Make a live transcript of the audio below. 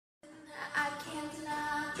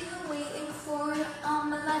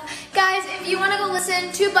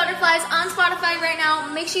listen to Butterflies on Spotify right now.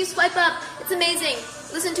 Make sure you swipe up. It's amazing.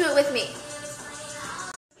 Listen to it with me.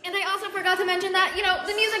 And I also forgot to mention that, you know,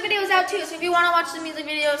 the music video is out too. So if you want to watch the music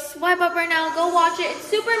video, swipe up right now. Go watch it. It's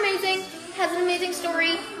super amazing. It has an amazing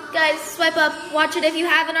story. Guys, swipe up. Watch it if you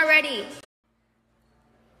haven't already.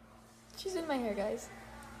 She's in my hair, guys.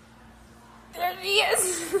 There she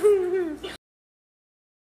is.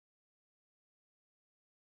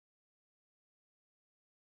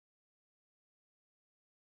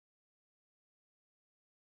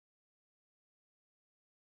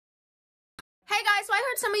 Hey guys, so I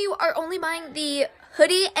heard some of you are only buying the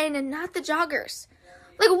hoodie and not the joggers.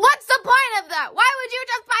 Like, what's the point of that? Why would you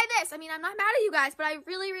just buy this? I mean, I'm not mad at you guys, but I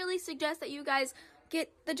really suggest that you guys get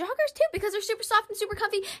the joggers too because they're super soft and super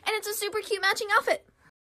comfy and it's a super cute matching outfit.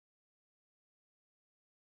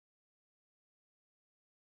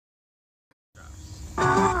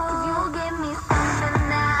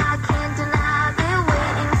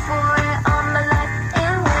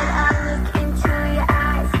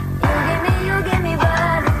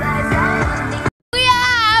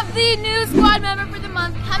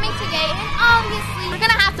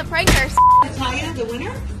 The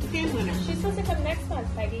winner? The game winner. She's supposed to come next month,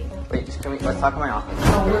 Peggy. Wait, let's talk in my office.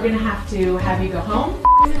 Oh, we're gonna have to have you go home.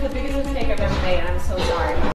 This is the biggest mistake I've ever made, and I'm so sorry.